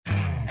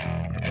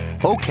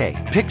Okay,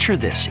 picture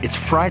this. It's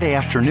Friday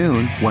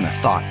afternoon when a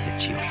thought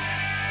hits you.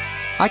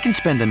 I can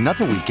spend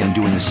another weekend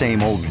doing the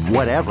same old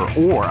whatever,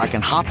 or I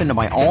can hop into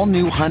my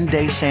all-new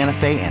Hyundai Santa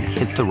Fe and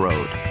hit the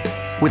road.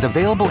 With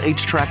available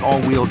H-Track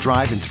all-wheel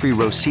drive and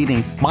 3-row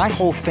seating, my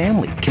whole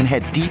family can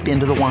head deep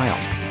into the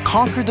wild.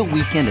 Conquer the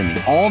weekend in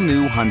the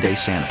all-new Hyundai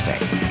Santa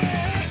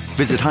Fe.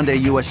 Visit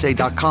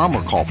HyundaiUSA.com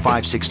or call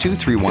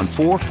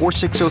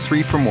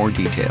 562-314-4603 for more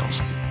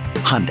details.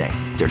 Hyundai,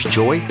 there's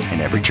joy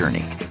in every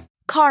journey.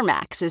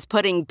 CarMax is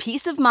putting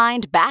peace of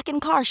mind back in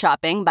car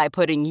shopping by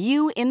putting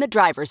you in the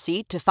driver's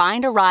seat to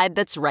find a ride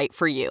that's right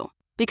for you.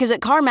 Because at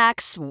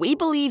CarMax, we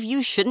believe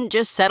you shouldn't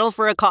just settle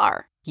for a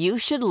car. You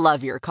should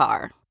love your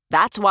car.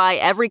 That's why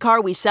every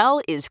car we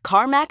sell is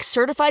CarMax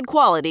certified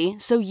quality,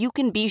 so you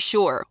can be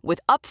sure with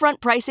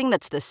upfront pricing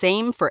that's the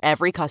same for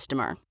every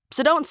customer.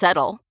 So don't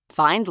settle.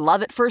 Find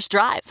love at first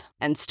drive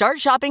and start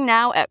shopping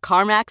now at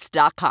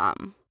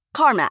CarMax.com.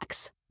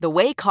 CarMax, the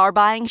way car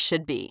buying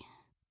should be.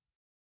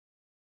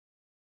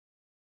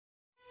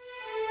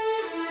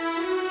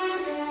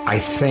 I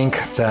think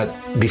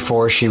that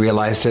before she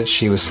realized it,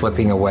 she was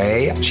slipping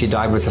away. She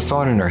died with the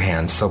phone in her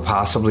hand, so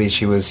possibly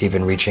she was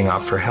even reaching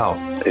out for help.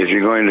 If you're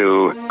going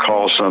to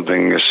call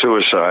something a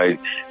suicide,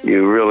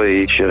 you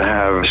really should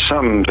have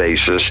some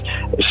basis,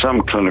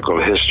 some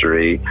clinical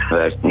history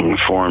that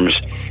informs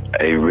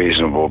a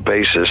reasonable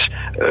basis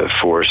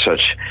for such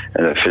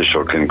an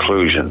official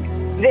conclusion.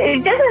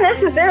 It doesn't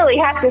necessarily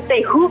have to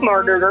say who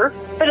murdered her,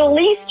 but at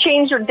least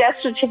change her death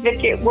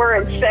certificate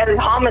where it says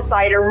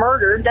homicide or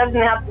murder. It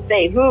doesn't have to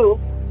say who.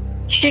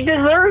 She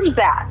deserves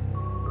that.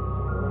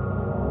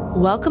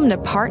 Welcome to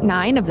Part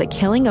 9 of The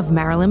Killing of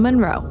Marilyn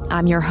Monroe.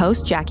 I'm your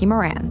host, Jackie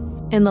Moran.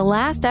 In the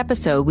last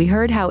episode, we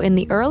heard how in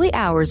the early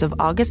hours of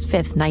August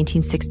 5th,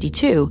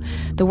 1962,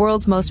 the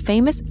world's most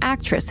famous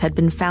actress had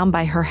been found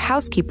by her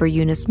housekeeper,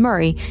 Eunice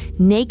Murray,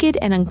 naked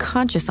and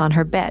unconscious on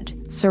her bed,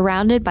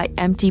 surrounded by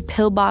empty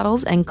pill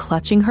bottles and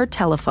clutching her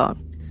telephone.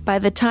 By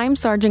the time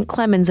Sergeant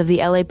Clemens of the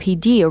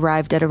LAPD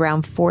arrived at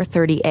around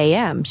 4:30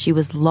 a.m., she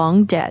was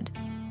long dead.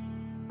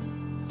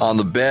 On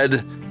the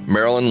bed,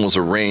 Marilyn was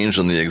arranged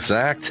in the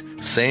exact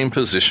same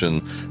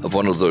position of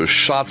one of those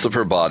shots of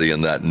her body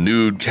in that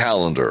nude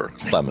calendar,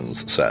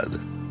 Clemens said.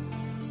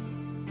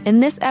 In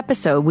this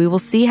episode, we will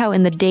see how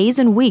in the days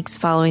and weeks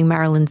following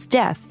Marilyn's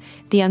death,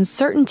 the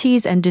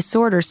uncertainties and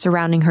disorders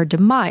surrounding her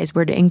demise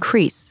were to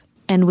increase,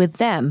 and with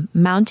them,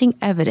 mounting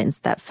evidence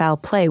that foul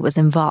play was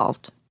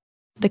involved.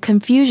 The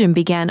confusion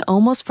began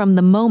almost from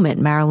the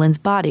moment Marilyn's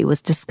body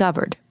was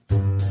discovered.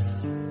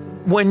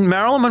 When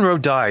Marilyn Monroe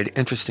died,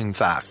 interesting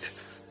fact,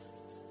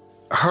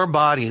 her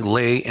body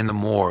lay in the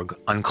morgue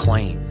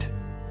unclaimed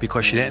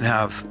because she didn't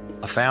have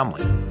a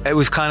family. It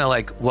was kind of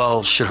like,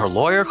 well, should her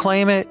lawyer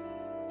claim it?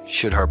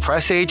 Should her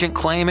press agent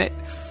claim it?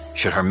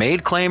 Should her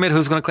maid claim it?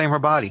 Who's going to claim her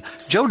body?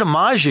 Joe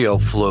DiMaggio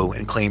flew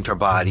and claimed her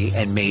body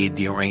and made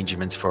the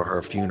arrangements for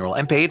her funeral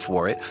and paid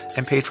for it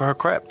and paid for her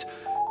crypt.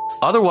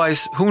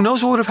 Otherwise, who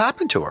knows what would have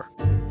happened to her?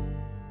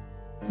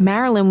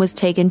 Marilyn was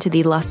taken to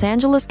the Los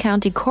Angeles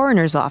County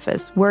Coroner's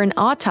Office, where an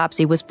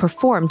autopsy was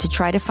performed to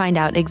try to find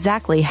out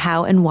exactly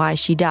how and why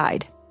she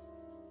died.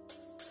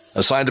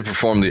 Assigned to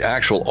perform the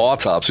actual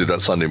autopsy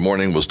that Sunday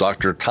morning was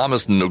Dr.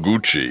 Thomas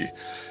Noguchi,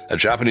 a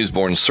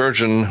Japanese-born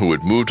surgeon who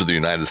had moved to the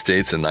United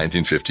States in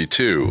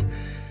 1952.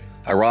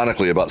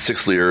 Ironically, about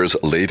 6 years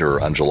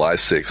later, on July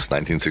 6,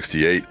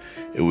 1968,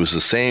 it was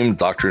the same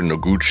Dr.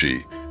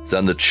 Noguchi,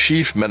 then the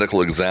chief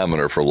medical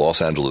examiner for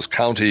Los Angeles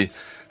County,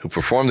 who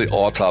performed the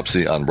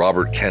autopsy on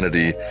Robert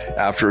Kennedy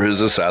after his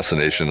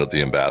assassination at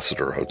the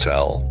Ambassador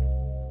Hotel.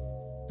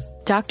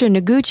 Dr.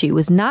 Noguchi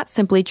was not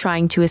simply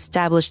trying to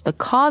establish the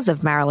cause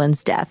of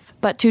Marilyn's death,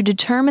 but to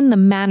determine the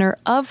manner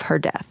of her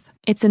death.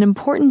 It's an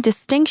important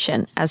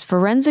distinction, as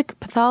forensic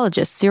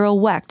pathologist Cyril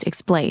Wecht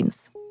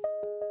explains.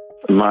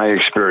 My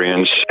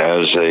experience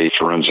as a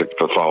forensic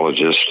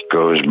pathologist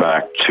goes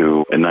back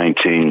to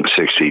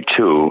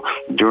 1962,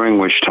 during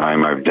which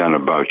time I've done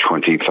about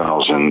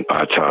 20,000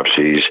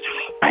 autopsies.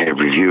 I have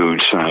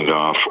reviewed, signed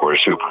off, or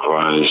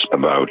supervised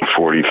about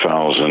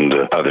 40,000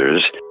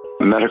 others.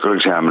 Medical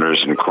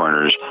examiners and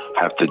coroners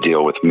have to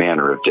deal with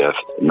manner of death,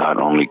 not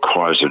only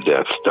cause of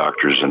death.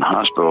 Doctors in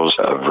hospitals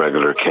of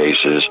regular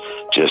cases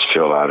just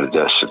fill out a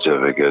death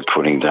certificate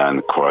putting down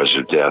the cause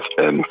of death.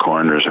 And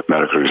coroners,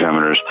 medical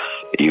examiners,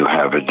 you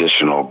have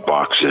additional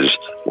boxes,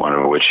 one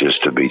of which is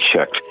to be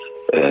checked.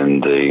 In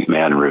the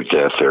manner of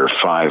death, there are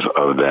 5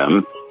 of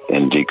them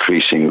in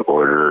decreasing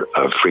order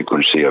of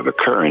frequency of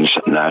occurrence: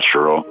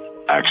 natural,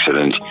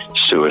 accident,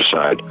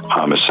 suicide,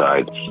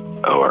 homicide,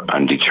 or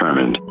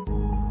undetermined.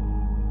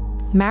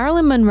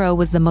 Marilyn Monroe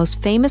was the most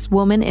famous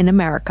woman in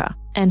America,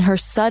 and her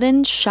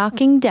sudden,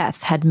 shocking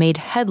death had made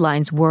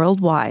headlines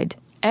worldwide.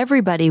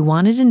 Everybody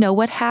wanted to know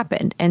what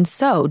happened, and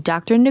so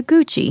Dr.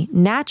 Noguchi,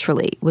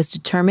 naturally, was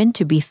determined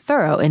to be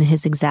thorough in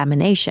his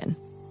examination.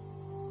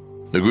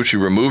 Noguchi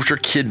removed her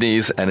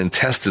kidneys and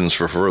intestines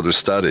for further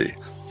study.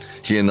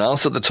 He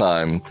announced at the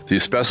time,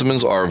 "These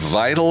specimens are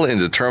vital in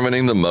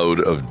determining the mode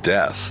of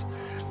death.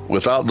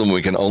 Without them,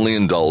 we can only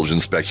indulge in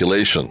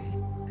speculation."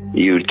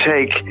 you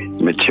take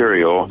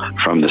material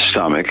from the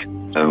stomach,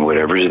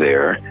 whatever's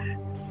there,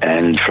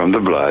 and from the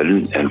blood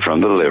and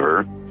from the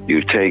liver.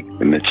 You take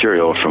the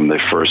material from the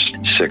first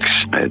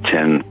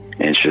 10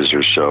 inches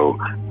or so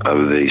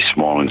of the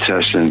small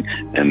intestine,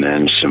 and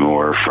then some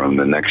more from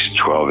the next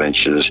 12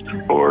 inches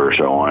or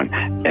so on.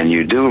 And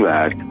you do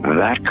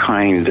that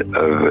kind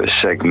of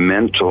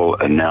segmental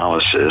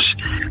analysis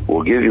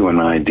will give you an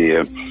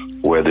idea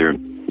whether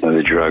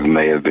the drug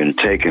may have been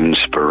taken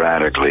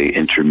sporadically,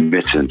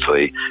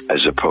 intermittently,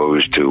 as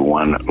opposed to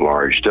one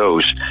large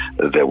dose.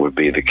 That would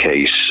be the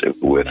case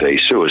with a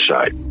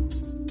suicide.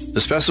 The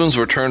specimens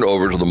were turned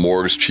over to the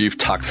morgue's chief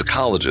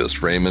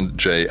toxicologist, Raymond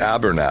J.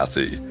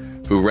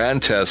 Abernathy, who ran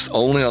tests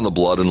only on the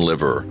blood and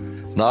liver,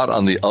 not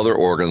on the other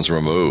organs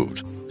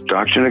removed.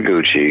 Dr.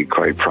 Noguchi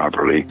quite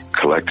properly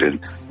collected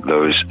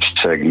those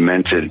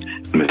segmented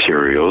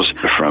materials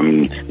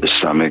from the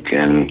stomach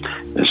and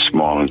the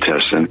small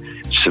intestine,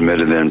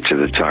 submitted them to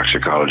the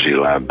toxicology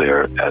lab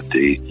there at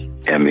the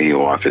ME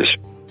office.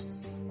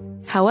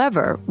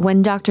 However,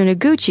 when Dr.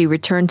 Noguchi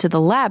returned to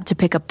the lab to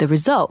pick up the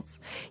results,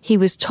 he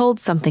was told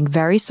something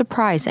very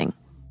surprising.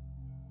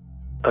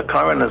 The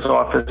coroner's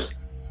office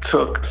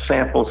took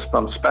samples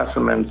from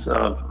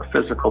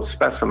physical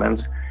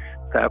specimens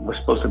that were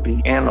supposed to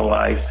be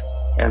analyzed,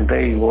 and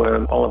they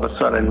were all of a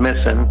sudden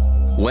missing.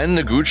 When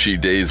Noguchi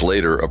days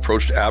later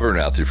approached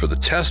Abernathy for the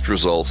test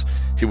results,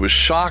 he was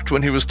shocked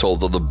when he was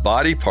told that the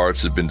body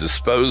parts had been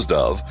disposed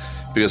of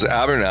because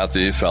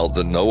Abernathy felt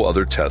that no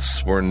other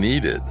tests were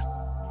needed.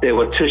 There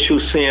were tissue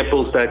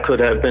samples that could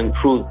have been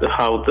proved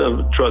how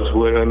the drugs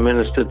were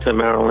administered to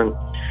Marilyn,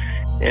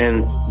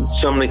 and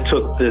somebody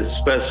took the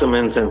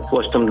specimens and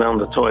flushed them down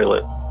the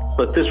toilet.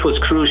 But this was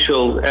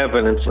crucial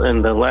evidence,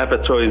 and the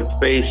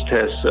laboratory-based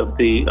tests of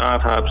the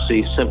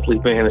autopsy simply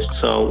vanished,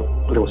 so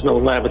there was no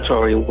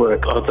laboratory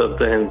work other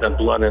than the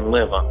blood and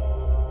liver.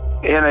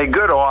 In a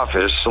good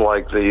office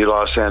like the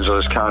Los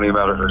Angeles County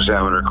Medical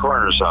Examiner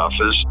Coroner's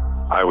Office,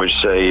 I would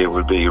say it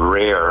would be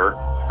rare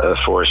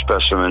for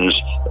specimens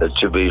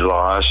to be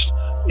lost,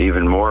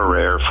 even more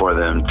rare for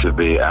them to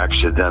be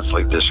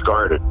accidentally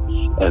discarded.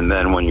 And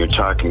then when you're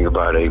talking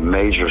about a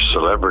major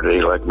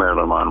celebrity like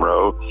Marilyn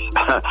Monroe,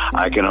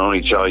 I can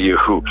only tell you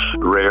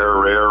rare,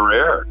 rare,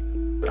 rare.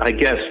 I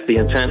guess the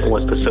intent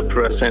was to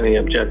suppress any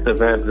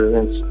objective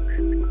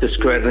evidence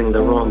discrediting the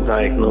wrong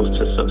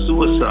diagnosis of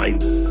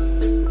suicide.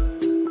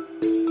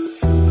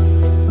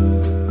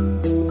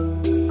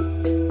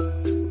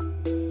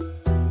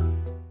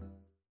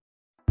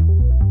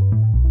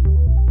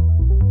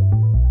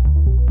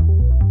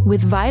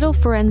 With vital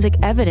forensic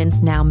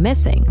evidence now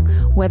missing,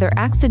 whether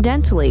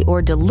accidentally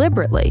or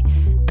deliberately,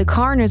 the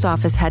coroner's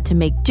office had to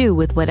make do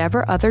with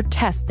whatever other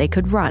tests they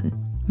could run.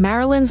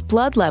 Marilyn's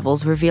blood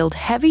levels revealed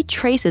heavy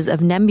traces of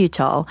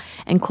Nembutal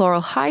and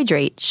chloral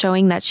hydrate,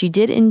 showing that she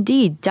did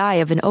indeed die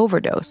of an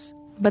overdose.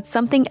 But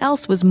something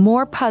else was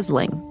more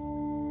puzzling.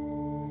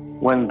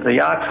 When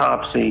the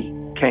autopsy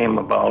came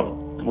about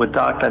with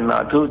Dr.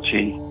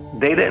 Noguchi,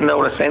 they didn't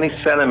notice any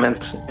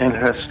sediments in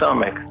her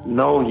stomach,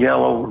 no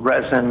yellow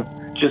resin,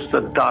 just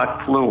the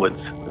dark fluids.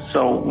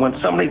 So when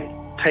somebody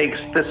takes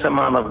this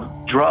amount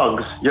of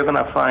drugs, you're going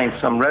to find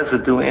some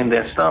residue in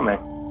their stomach.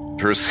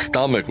 Her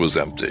stomach was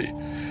empty.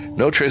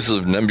 No traces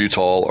of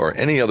Nembutal or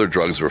any other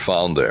drugs were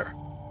found there.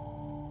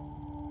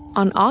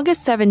 On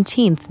August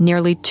 17th,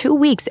 nearly 2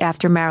 weeks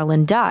after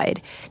Marilyn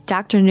died,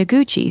 Dr.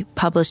 Noguchi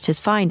published his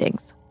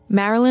findings.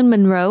 Marilyn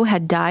Monroe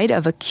had died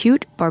of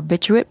acute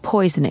barbiturate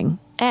poisoning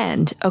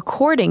and,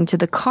 according to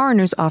the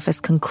coroner's office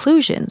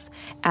conclusions,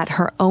 at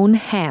her own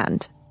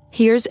hand.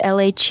 Here's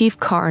L.A. Chief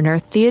Coroner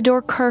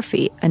Theodore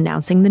Curfey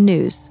announcing the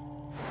news.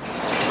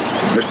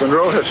 Miss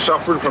Monroe has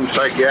suffered from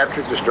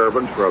psychiatric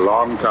disturbance for a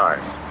long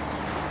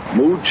time.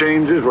 Mood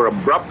changes were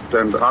abrupt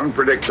and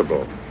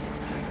unpredictable.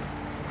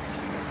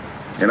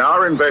 In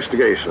our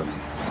investigation,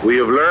 we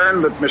have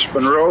learned that Miss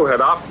Monroe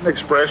had often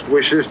expressed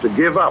wishes to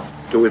give up,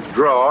 to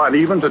withdraw, and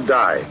even to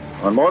die.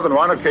 On more than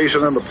one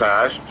occasion in the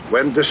past,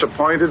 when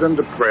disappointed and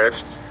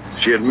depressed,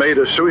 she had made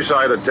a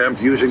suicide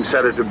attempt using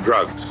sedative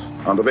drugs.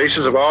 On the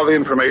basis of all the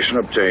information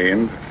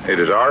obtained, it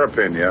is our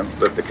opinion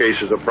that the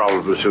case is a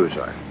probable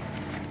suicide.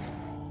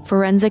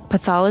 Forensic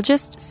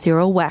pathologist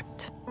Cyril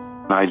Wecht.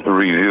 I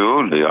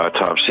reviewed the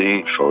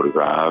autopsy,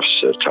 photographs,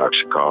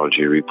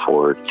 toxicology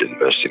report,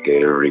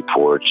 investigator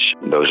reports.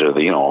 Those are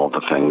all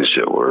the things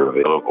that were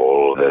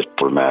available that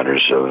were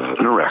matters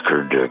of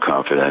record,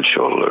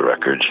 confidential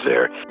records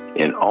there.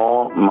 In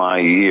all my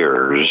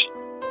years,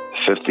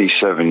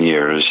 57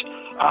 years,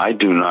 I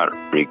do not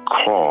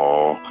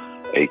recall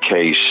a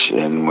case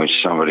in which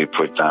somebody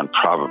put down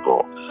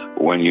probable.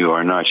 When you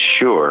are not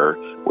sure,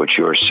 what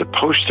you are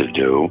supposed to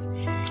do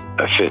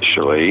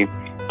officially,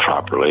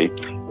 properly,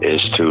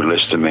 is to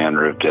list the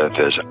manner of death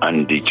as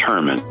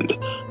undetermined.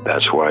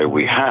 That's why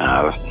we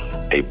have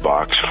a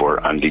box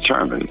for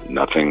undetermined.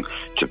 Nothing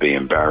to be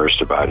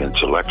embarrassed about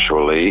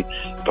intellectually.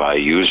 By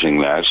using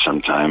that,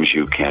 sometimes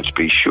you can't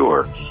be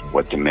sure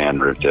what the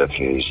manner of death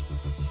is.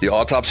 The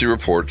autopsy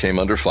report came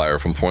under fire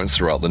from points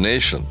throughout the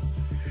nation.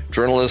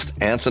 Journalist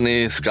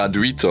Anthony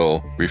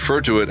Scaduito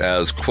referred to it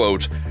as,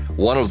 quote,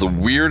 one of the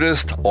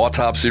weirdest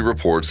autopsy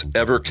reports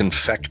ever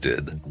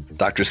confected.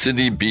 Dr.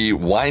 Sidney B.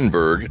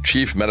 Weinberg,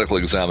 chief medical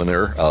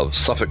examiner of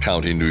Suffolk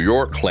County, New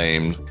York,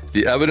 claimed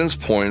the evidence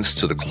points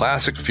to the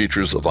classic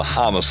features of a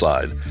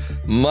homicide,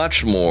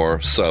 much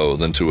more so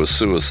than to a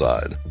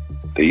suicide.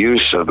 The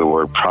use of the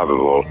word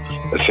probable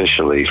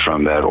officially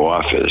from that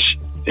office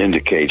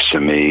indicates to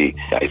me,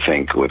 I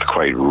think, with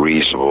quite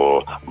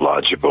reasonable,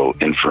 logical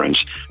inference,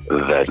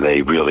 that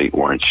they really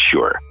weren't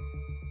sure.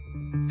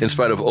 In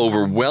spite of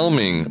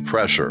overwhelming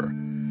pressure,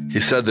 he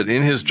said that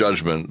in his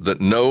judgment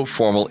that no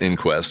formal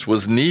inquest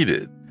was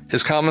needed.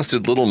 His comments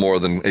did little more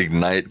than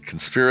ignite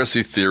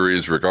conspiracy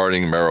theories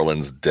regarding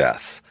Marilyn's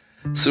death,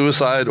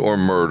 suicide or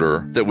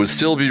murder, that would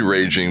still be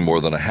raging more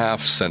than a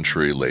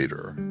half-century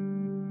later.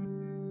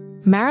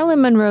 Marilyn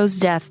Monroe's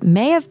death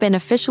may have been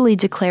officially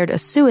declared a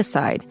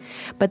suicide,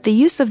 but the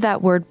use of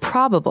that word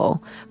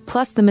probable,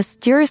 plus the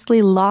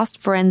mysteriously lost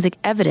forensic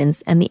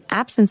evidence and the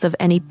absence of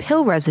any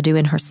pill residue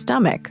in her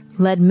stomach,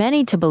 led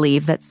many to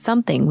believe that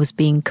something was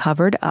being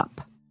covered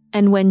up.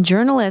 And when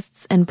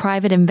journalists and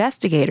private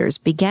investigators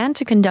began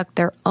to conduct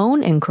their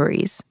own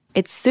inquiries,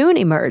 it soon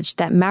emerged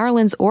that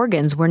Marilyn's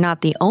organs were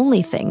not the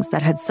only things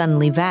that had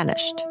suddenly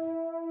vanished.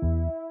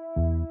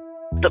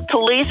 The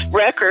police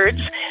records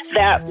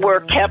that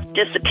were kept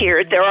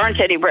disappeared. There aren't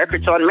any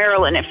records on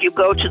Marilyn. If you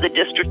go to the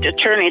district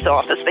attorney's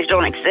office, they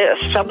don't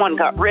exist. Someone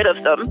got rid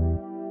of them.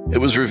 It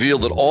was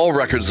revealed that all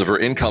records of her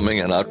incoming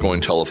and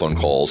outgoing telephone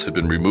calls had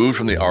been removed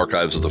from the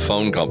archives of the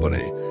phone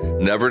company,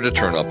 never to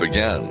turn up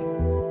again.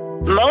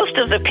 Most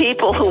of the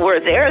people who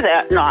were there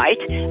that night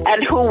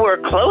and who were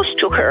close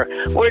to her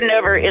were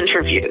never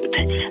interviewed.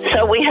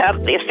 So we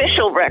have the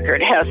official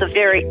record has a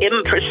very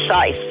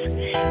imprecise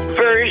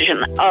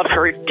version of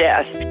her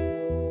death.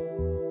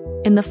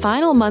 In the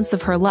final months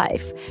of her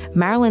life,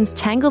 Marilyn's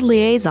tangled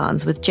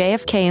liaisons with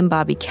JFK and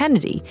Bobby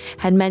Kennedy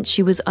had meant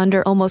she was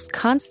under almost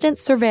constant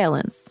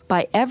surveillance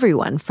by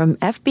everyone from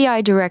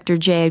FBI Director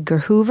J. Edgar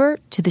Hoover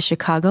to the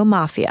Chicago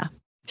Mafia.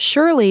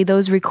 Surely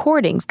those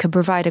recordings could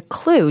provide a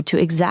clue to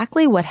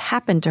exactly what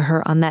happened to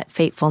her on that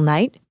fateful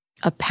night?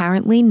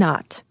 Apparently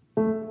not.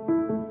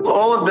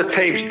 All of the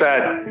tapes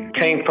that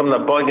came from the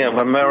bugging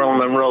of Marilyn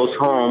Monroe's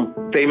home,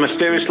 they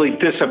mysteriously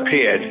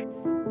disappeared.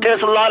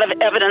 There's a lot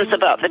of evidence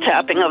about the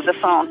tapping of the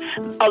phone.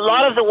 A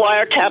lot of the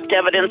wiretapped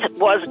evidence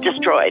was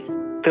destroyed.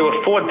 There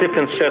were 4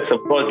 different sets of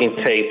bugging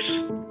tapes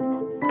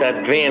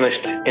that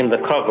vanished in the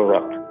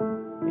cover-up.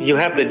 You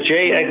have the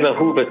J. Edgar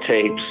Hoover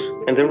tapes,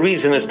 and the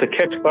reason is to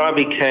catch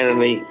Bobby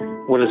Kennedy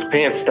with his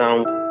pants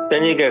down.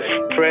 Then you get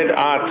Fred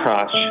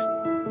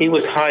Artash. He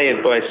was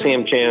hired by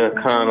Sam J.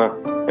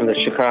 O'Connor and the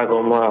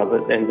Chicago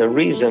mob, and the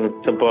reason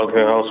to bug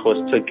her house was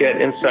to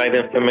get inside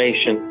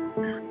information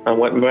on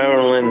what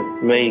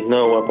Marilyn may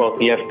know about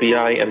the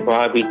FBI and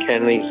Bobby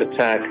Kennedy's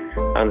attack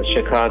on the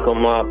Chicago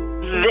mob.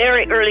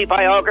 Very early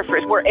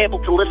biographers were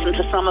able to listen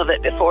to some of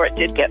it before it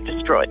did get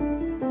destroyed.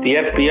 The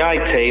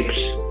FBI tapes,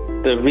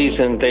 the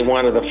reason they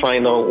wanted to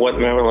find out what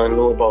Marilyn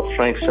knew about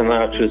Frank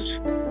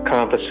Sinatra's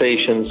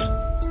conversations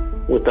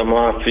with the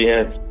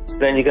mafia.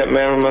 Then you got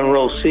Marilyn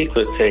Monroe's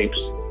secret tapes.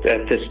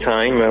 At this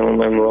time, Marilyn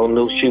Monroe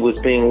knew she was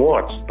being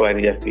watched by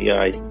the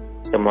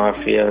FBI, the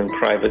mafia, and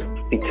private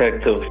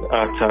detective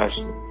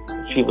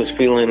Artash. She was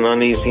feeling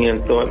uneasy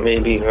and thought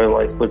maybe her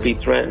life would be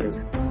threatened.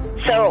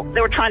 So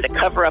they were trying to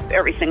cover up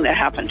everything that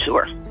happened to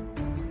her.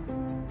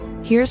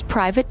 Here's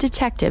private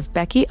detective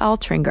Becky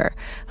Altringer,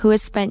 who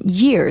has spent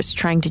years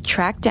trying to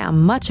track down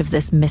much of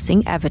this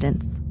missing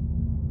evidence.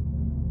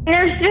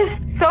 There's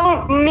just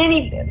so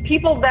many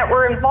people that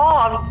were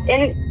involved,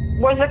 and it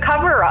was a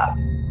cover-up.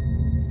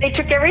 They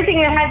took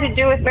everything that had to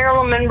do with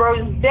Marilyn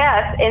Monroe's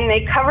death, and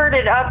they covered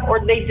it up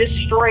or they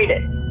destroyed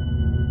it.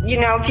 You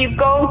know, if you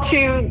go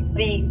to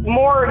the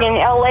morgue in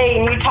L.A.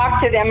 and you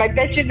talk to them, I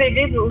bet you they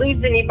didn't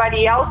lose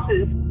anybody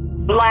else's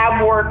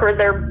lab work or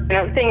their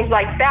things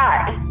like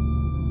that.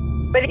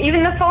 But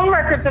even the phone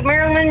records of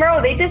Marilyn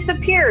Monroe, they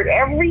disappeared.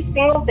 Every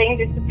single thing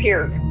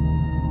disappeared.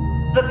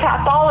 The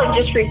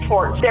pathologist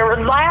reports, their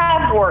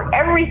lab work,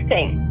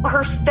 everything,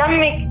 her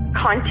stomach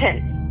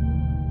contents,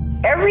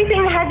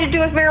 everything that had to do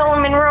with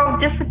Marilyn Monroe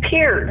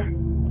disappeared.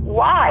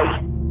 Why?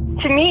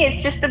 To me,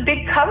 it's just a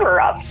big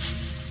cover-up.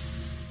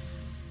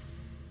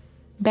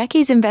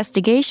 Becky's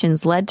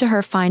investigations led to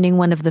her finding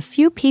one of the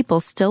few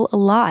people still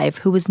alive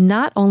who was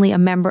not only a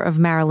member of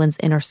Marilyn's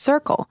inner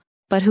circle,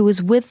 but who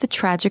was with the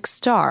tragic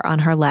star on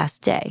her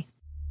last day.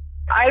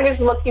 I was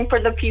looking for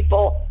the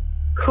people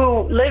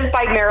who lived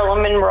by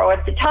Marilyn Monroe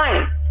at the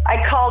time.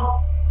 I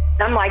called,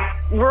 I'm like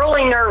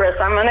really nervous.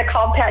 I'm going to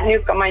call Pat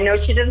Newcomb. I know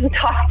she doesn't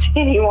talk to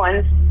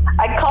anyone.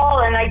 I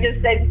called and I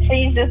just said,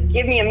 please just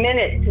give me a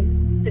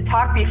minute to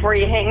talk before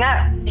you hang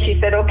up. She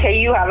said, okay,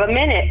 you have a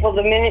minute. Well,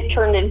 the minute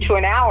turned into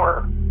an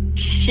hour.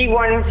 She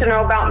wanted to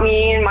know about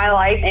me and my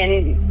life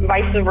and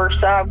vice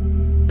versa.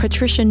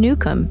 Patricia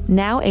Newcomb,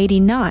 now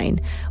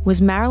 89,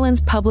 was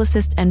Marilyn's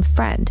publicist and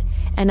friend,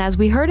 and as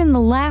we heard in the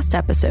last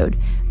episode,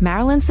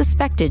 Marilyn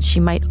suspected she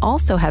might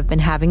also have been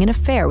having an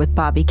affair with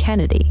Bobby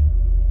Kennedy.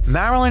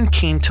 Marilyn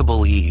came to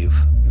believe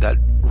that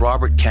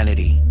Robert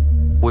Kennedy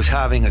was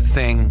having a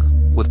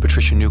thing with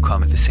Patricia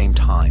Newcomb at the same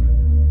time.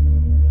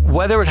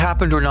 Whether it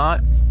happened or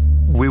not,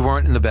 we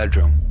weren't in the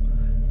bedroom,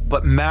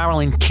 but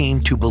Marilyn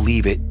came to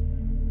believe it.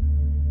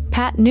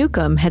 Pat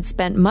Newcomb had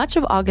spent much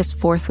of August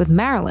 4th with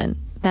Marilyn,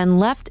 then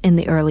left in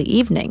the early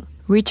evening,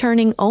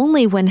 returning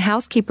only when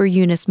housekeeper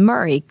Eunice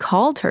Murray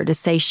called her to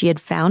say she had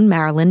found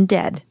Marilyn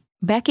dead.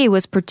 Becky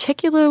was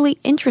particularly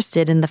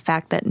interested in the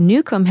fact that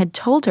Newcomb had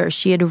told her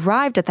she had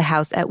arrived at the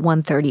house at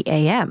 1:30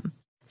 a.m.,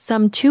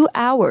 some 2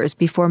 hours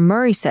before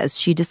Murray says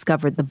she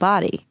discovered the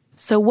body.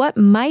 So what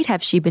might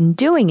have she been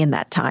doing in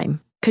that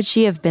time? Could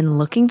she have been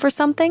looking for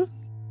something?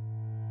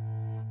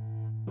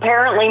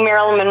 Apparently,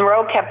 Marilyn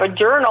Monroe kept a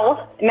journal.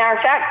 Matter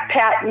of fact,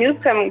 Pat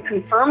Newcomb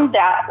confirmed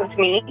that with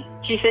me.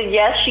 She said,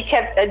 yes, she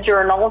kept a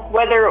journal.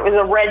 Whether it was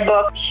a red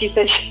book, she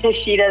said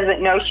she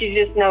doesn't know. She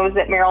just knows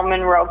that Marilyn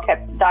Monroe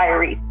kept a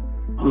diary.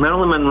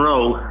 Marilyn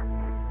Monroe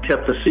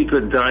kept a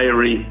secret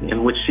diary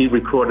in which she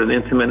recorded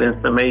intimate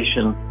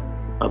information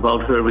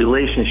about her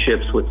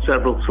relationships with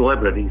several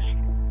celebrities,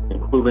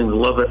 including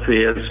love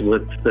affairs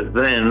with the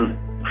then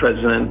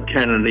President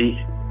Kennedy,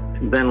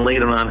 then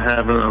later on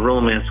having a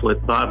romance with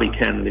Bobby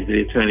Kennedy,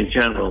 the Attorney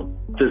General.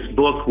 This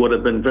book would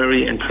have been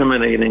very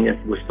intimidating if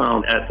it was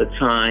found at the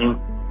time.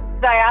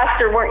 I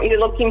asked her, weren't you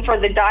looking for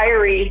the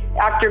diary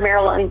after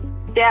Marilyn's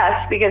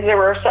death? Because there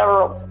were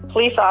several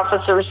police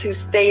officers who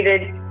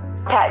stated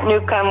Pat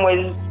Newcomb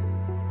was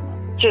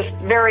just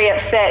very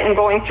upset and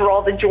going through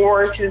all the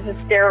drawers. She was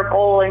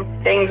hysterical and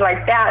things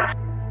like that.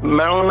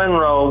 Marilyn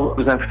Monroe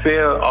was in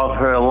fear of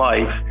her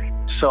life,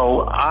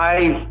 so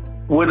I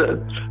would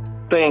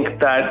think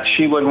that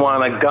she would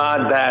want to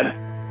guard that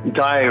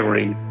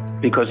diary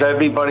because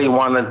everybody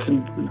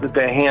wanted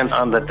their hands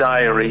on the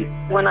diary.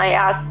 When I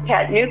asked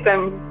Pat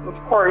Newcomb, of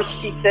course,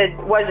 she said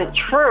it wasn't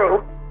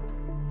true.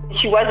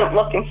 She wasn't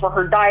looking for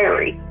her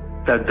diary.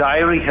 The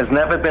diary has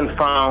never been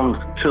found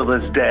till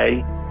this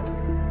day.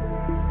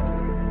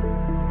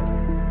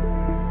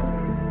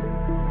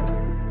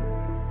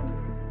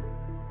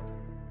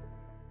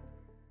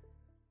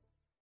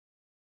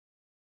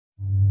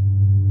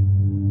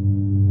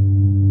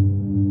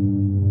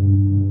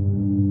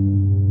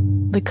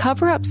 The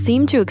cover-up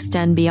seemed to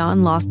extend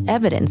beyond lost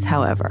evidence,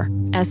 however,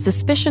 as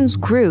suspicions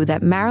grew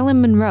that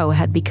Marilyn Monroe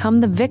had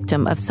become the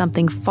victim of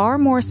something far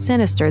more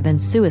sinister than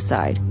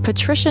suicide.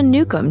 Patricia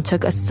Newcomb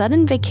took a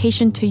sudden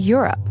vacation to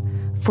Europe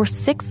for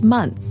 6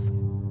 months.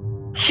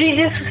 She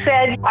just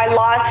said, I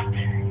lost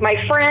my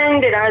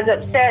friend and I was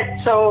upset,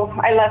 so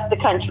I left the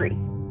country.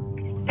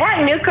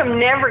 Pat Newcomb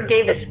never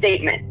gave a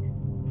statement.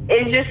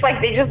 It's just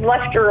like they just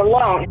left her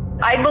alone.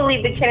 I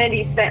believe the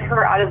Kennedys sent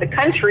her out of the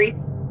country.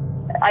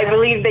 I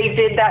believe they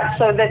did that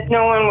so that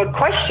no one would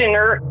question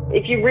her.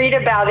 If you read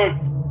about it,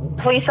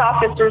 police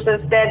officers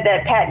have said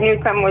that Pat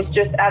Newcomb was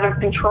just out of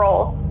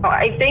control.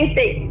 I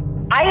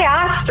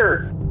asked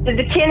her, did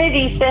the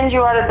Kennedys send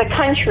you out of the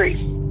country?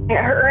 And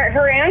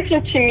her answer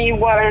to me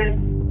was,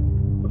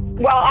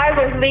 well, I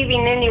was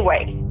leaving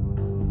anyway.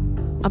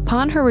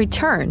 Upon her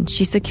return,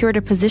 she secured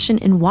a position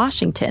in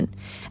Washington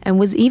and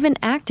was even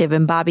active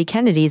in Bobby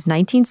Kennedy's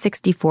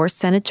 1964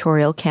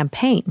 senatorial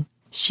campaign.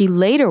 She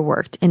later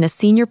worked in a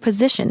senior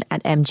position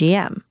at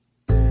MGM.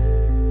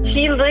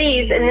 She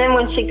leaves, and then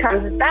when she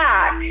comes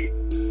back,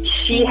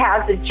 she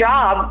has a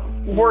job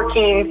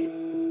working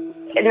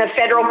in the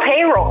federal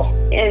payroll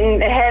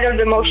and the head of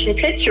the motion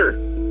picture.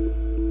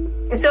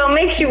 And so it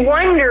makes you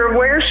wonder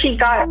where she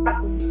got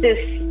this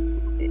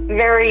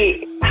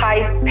very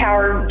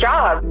high-powered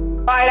job.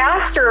 I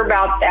asked her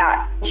about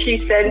that. She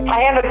said,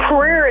 I have a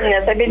career in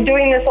this. I've been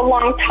doing this a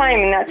long time,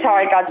 and that's how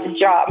I got the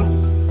job.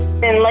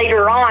 Then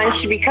later on,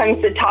 she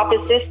becomes the top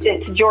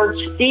assistant to George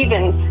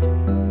Stevens,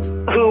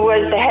 who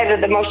was the head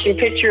of the motion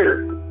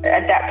picture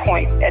at that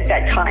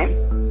time.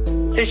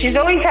 So she's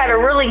always had a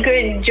really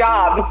good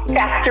job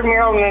after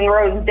Marilyn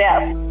Monroe's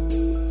death.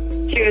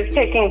 She was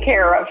taken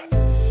care of.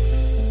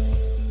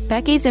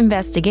 Becky's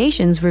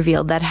investigations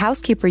revealed that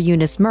housekeeper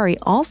Eunice Murray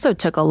also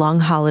took a long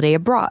holiday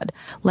abroad,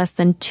 less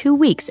than 2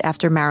 weeks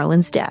after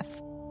Marilyn's death.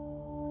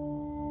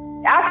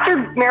 After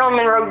Marilyn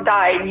Monroe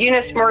died,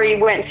 Eunice Murray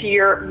went to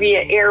Europe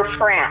via Air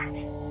France,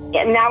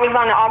 and that was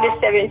on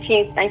August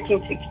 17,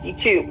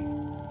 1962.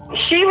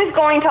 She was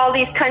going to all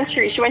these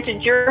countries. She went to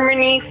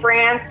Germany,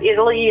 France,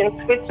 Italy, and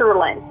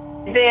Switzerland.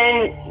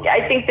 Then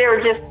I think they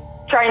were just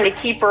trying to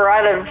keep her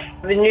out of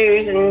the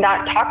news and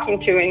not talking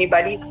to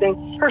anybody since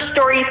her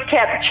stories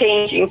kept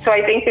changing, so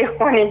I think they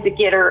wanted to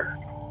get her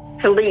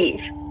to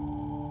leave.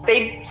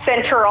 They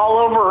sent her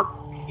all over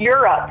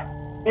Europe.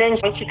 And then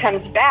when she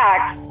comes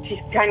back, she's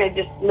kind of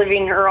just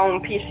living her own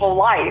peaceful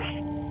life.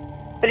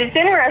 But it's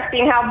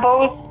interesting how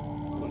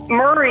both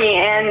Murray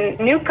and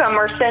Newcomb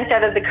are sent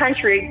out of the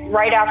country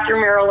right after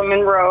Marilyn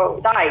Monroe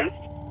dies.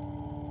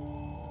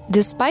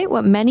 Despite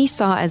what many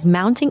saw as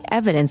mounting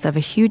evidence of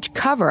a huge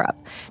cover-up,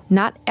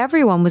 not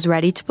everyone was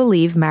ready to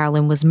believe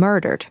Marilyn was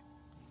murdered.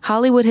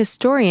 Hollywood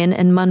historian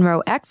and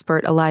Monroe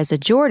expert Eliza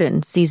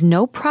Jordan sees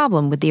no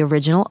problem with the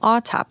original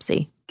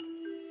autopsy.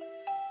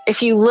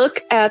 If you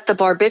look at the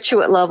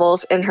barbiturate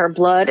levels in her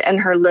blood and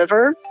her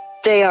liver,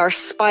 they are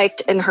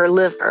spiked in her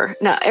liver.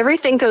 Now,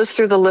 everything goes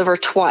through the liver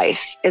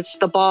twice. It's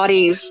the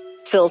body's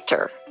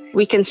filter.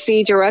 We can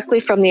see directly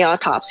from the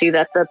autopsy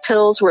that the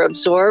pills were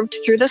absorbed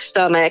through the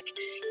stomach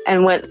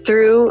and went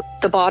through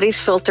the body's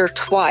filter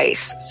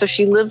twice. So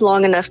she lived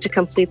long enough to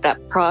complete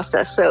that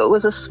process. So it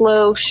was a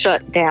slow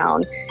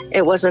shutdown.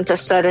 It wasn't a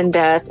sudden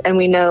death. And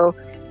we know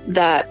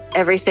that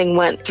everything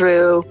went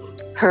through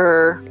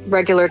her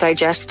regular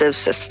digestive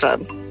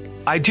system.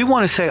 I do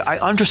want to say I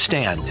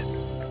understand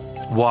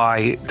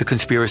why the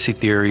conspiracy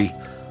theory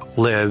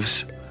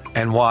lives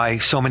and why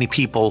so many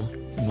people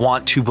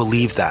want to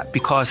believe that,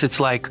 because it's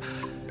like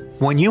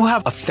when you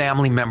have a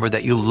family member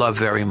that you love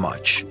very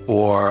much,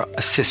 or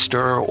a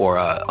sister or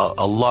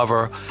a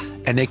lover,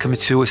 and they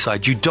commit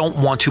suicide, you don't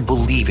want to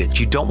believe it.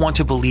 You don't want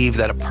to believe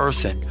that a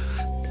person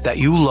that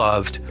you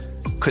loved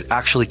could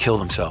actually kill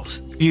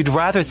themselves. You'd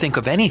rather think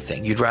of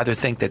anything. You'd rather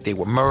think that they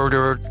were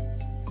murdered.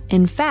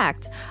 In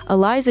fact,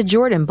 Eliza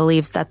Jordan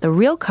believes that the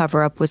real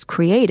cover-up was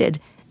created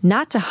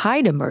not to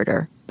hide a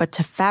murder, but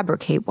to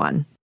fabricate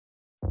one.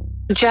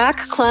 Jack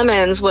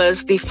Clemens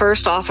was the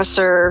first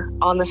officer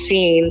on the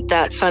scene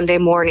that Sunday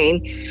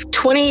morning.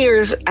 20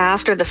 years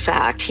after the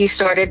fact, he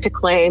started to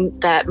claim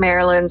that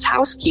Marilyn's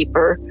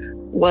housekeeper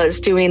was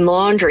doing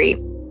laundry.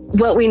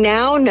 What we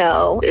now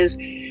know is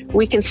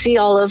we can see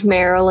all of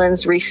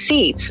Marilyn's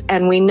receipts,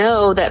 and we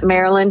know that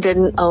Marilyn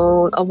didn't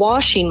own a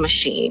washing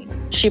machine.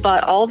 She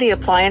bought all the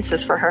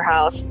appliances for her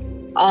house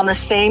on the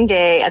same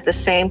day at the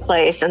same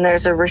place, and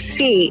there's a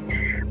receipt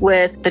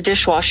with the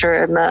dishwasher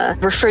and the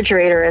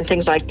refrigerator and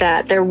things like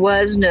that. There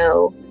was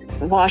no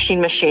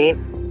washing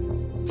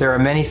machine. There are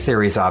many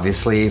theories,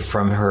 obviously,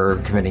 from her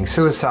committing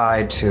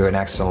suicide to an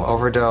accidental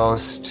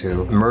overdose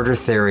to murder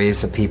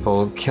theories of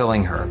people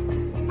killing her.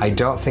 I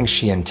don't think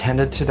she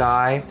intended to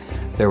die.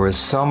 There was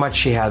so much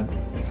she had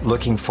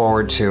looking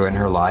forward to in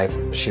her life.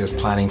 She was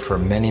planning for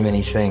many,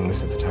 many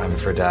things at the time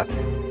of her death.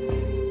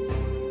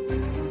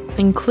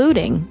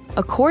 Including,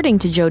 according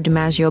to Joe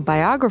DiMaggio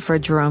biographer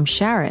Jerome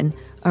Sharon,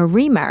 a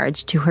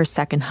remarriage to her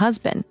second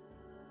husband.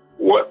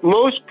 What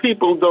most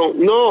people don't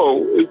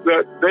know is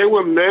that they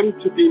were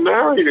meant to be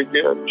married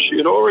again. She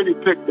had already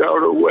picked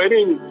out her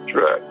wedding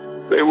dress.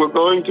 They were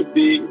going to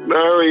be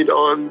married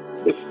on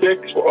the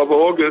 6th of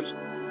August,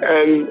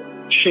 and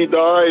she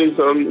dies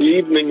on the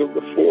evening of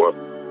the 4th.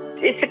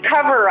 It's a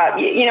cover-up.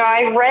 You know,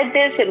 I read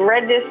this, and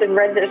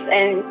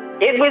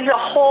it was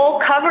a whole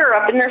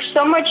cover-up, and there's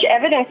so much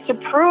evidence to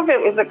prove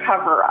it was a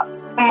cover-up.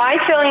 My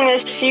feeling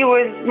is she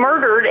was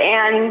murdered,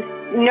 and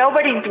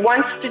nobody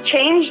wants to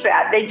change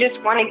that. They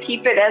just want to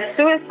keep it as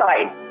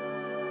suicide.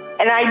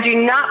 And I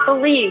do not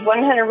believe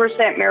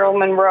 100% Marilyn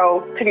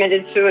Monroe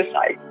committed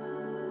suicide.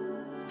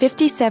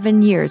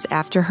 57 years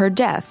after her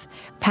death,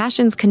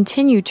 passions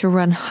continue to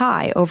run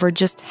high over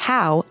just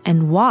how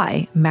and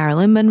why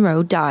Marilyn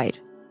Monroe died.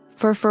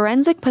 For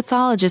forensic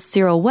pathologist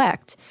Cyril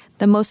Wecht,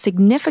 the most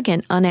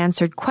significant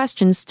unanswered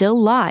question still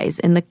lies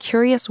in the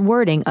curious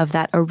wording of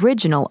that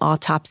original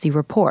autopsy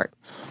report.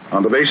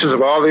 On the basis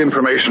of all the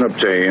information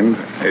obtained,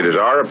 it is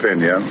our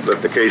opinion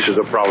that the case is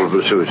a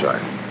probable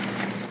suicide.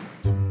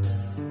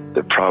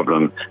 The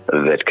problem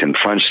that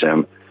confronts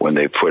them when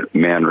they put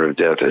manner of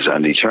death as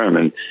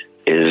undetermined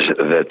is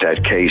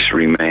that case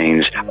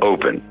remains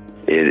open.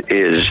 It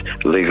is,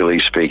 legally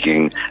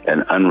speaking,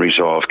 an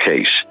unresolved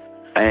case.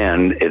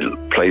 And it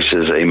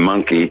places a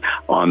monkey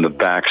on the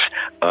backs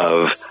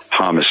of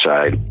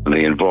homicide,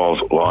 the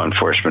involved law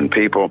enforcement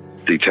people,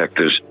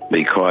 detectives,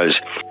 because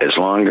as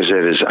long as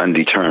it is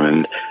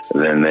undetermined,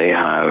 then they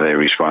have a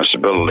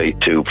responsibility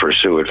to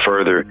pursue it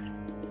further.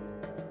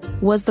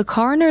 Was the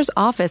coroner's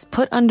office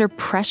put under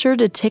pressure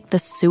to tick the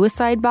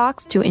suicide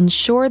box to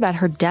ensure that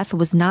her death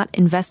was not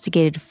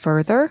investigated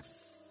further?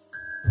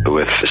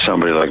 With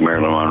somebody like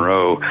Marilyn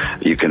Monroe,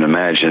 you can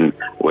imagine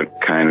what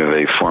kind of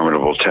a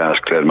formidable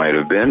task that might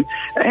have been.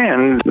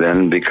 And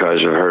then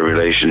because of her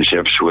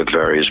relationships with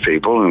various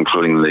people,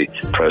 including the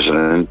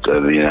President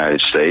of the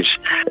United States,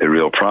 a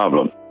real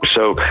problem.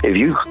 So if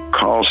you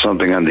call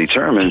something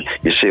undetermined,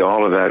 you see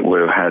all of that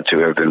would have had to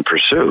have been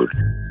pursued.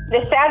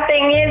 The sad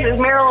thing is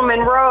Marilyn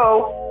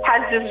Monroe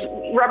has this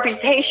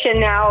reputation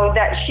now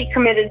that she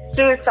committed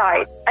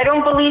suicide. I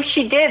don't believe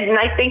she did, and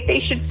I think they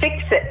should fix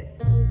it.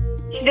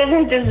 She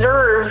doesn't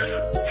deserve,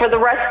 for the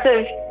rest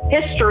of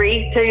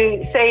history,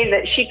 to say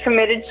that she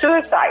committed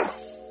suicide.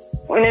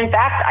 When in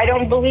fact, I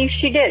don't believe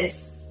she did.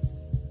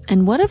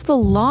 And what of the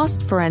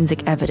lost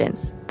forensic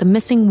evidence, the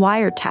missing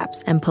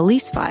wiretaps and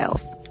police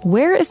files?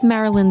 Where is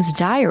Marilyn's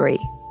diary?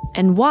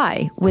 And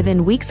why,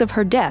 within weeks of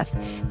her death,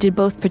 did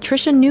both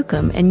Patricia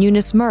Newcomb and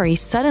Eunice Murray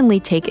suddenly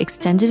take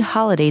extended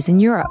holidays in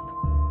Europe?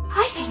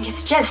 I think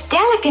it's just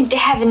delicate to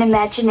have an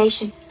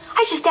imagination.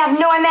 I just have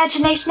no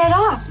imagination at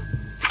all.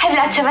 I have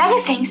lots of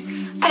other things,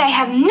 but I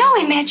have no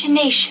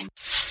imagination.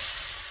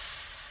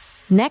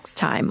 Next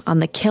time on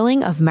The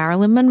Killing of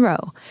Marilyn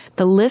Monroe,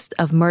 the list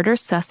of murder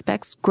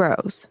suspects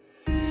grows.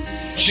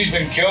 She's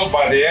been killed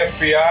by the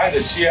FBI,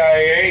 the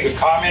CIA, the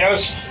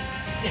communists,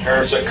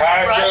 her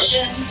psychiatrist,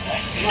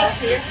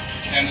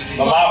 and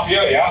the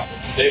mafia, yeah.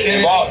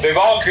 They've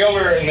all killed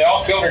her, and they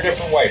all killed her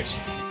different ways.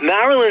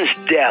 Marilyn's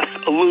death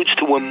alludes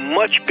to a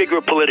much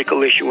bigger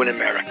political issue in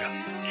America.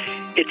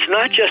 It's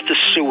not just a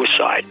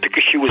suicide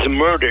because she was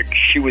murdered,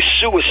 she was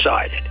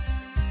suicided.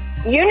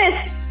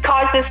 Eunice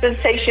caused a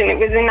sensation. It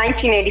was in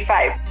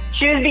 1985.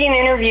 She was being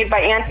interviewed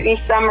by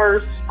Anthony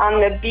Summers on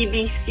the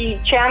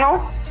BBC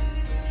channel.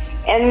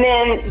 And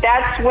then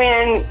that's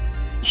when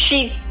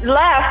she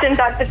left and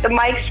thought that the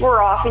mics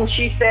were off. And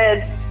she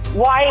said,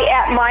 "Why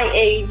at my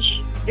age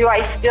do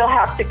I still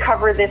have to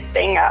cover this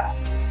thing up?"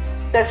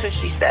 That's what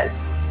she said.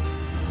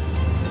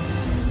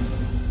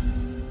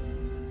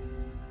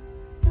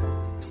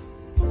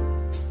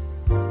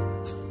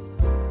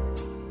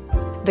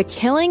 The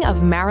Killing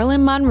of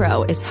Marilyn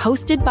Monroe is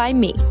hosted by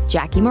me,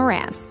 Jackie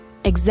Moran.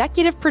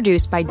 Executive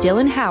produced by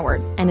Dylan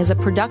Howard and is a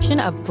production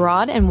of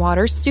Broad and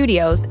Water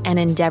Studios and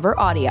Endeavor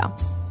Audio.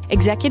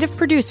 Executive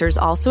producers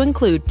also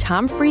include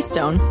Tom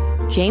Freestone,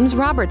 James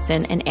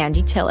Robertson, and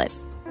Andy Tillett.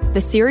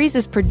 The series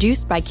is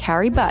produced by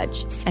Carrie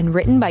Budge and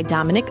written by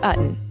Dominic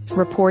Utton.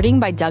 Reporting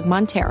by Doug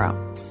Montero.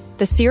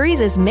 The series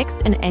is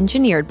mixed and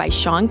engineered by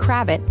Sean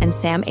Kravitz and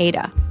Sam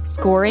Ada.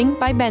 Scoring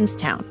by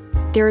Benstown.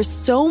 There is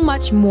so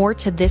much more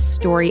to this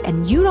story,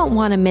 and you don't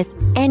want to miss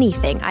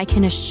anything, I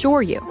can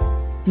assure you.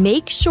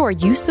 Make sure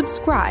you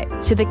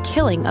subscribe to The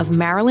Killing of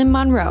Marilyn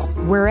Monroe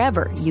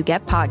wherever you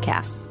get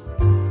podcasts.